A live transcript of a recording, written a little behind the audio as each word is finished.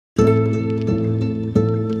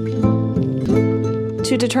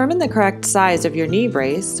To determine the correct size of your knee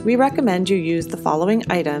brace, we recommend you use the following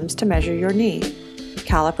items to measure your knee: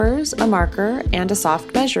 calipers, a marker, and a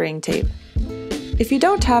soft measuring tape. If you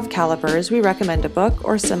don't have calipers, we recommend a book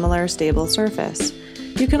or similar stable surface.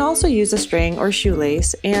 You can also use a string or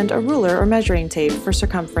shoelace and a ruler or measuring tape for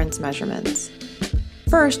circumference measurements.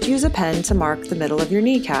 First, use a pen to mark the middle of your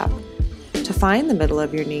kneecap. To find the middle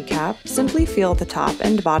of your kneecap, simply feel the top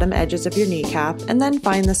and bottom edges of your kneecap and then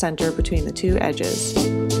find the center between the two edges.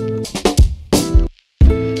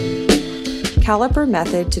 Caliper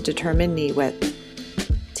method to determine knee width.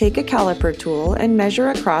 Take a caliper tool and measure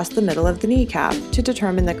across the middle of the kneecap to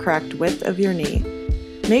determine the correct width of your knee.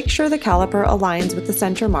 Make sure the caliper aligns with the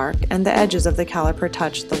center mark and the edges of the caliper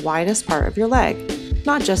touch the widest part of your leg,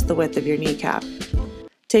 not just the width of your kneecap.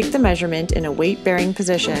 Take the measurement in a weight-bearing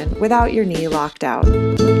position without your knee locked out.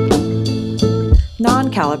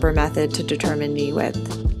 Non-caliper method to determine knee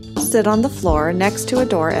width. Sit on the floor next to a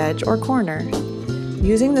door edge or corner.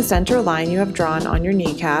 Using the center line you have drawn on your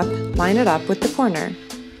kneecap, line it up with the corner.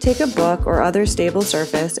 Take a book or other stable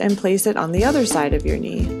surface and place it on the other side of your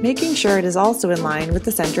knee, making sure it is also in line with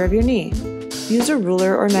the center of your knee. Use a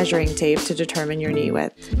ruler or measuring tape to determine your knee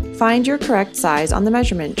width. Find your correct size on the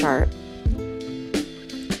measurement chart.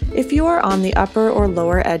 If you are on the upper or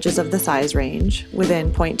lower edges of the size range,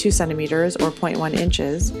 within 0.2 centimeters or 0.1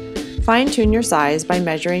 inches, fine-tune your size by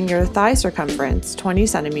measuring your thigh circumference 20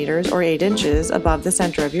 centimeters or 8 inches above the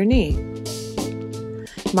center of your knee.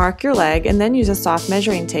 Mark your leg and then use a soft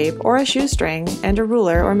measuring tape or a shoestring and a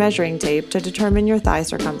ruler or measuring tape to determine your thigh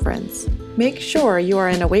circumference. Make sure you are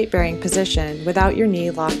in a weight-bearing position without your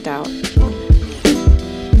knee locked out.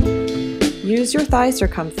 Use your thigh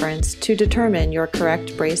circumference to determine your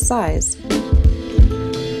correct brace size.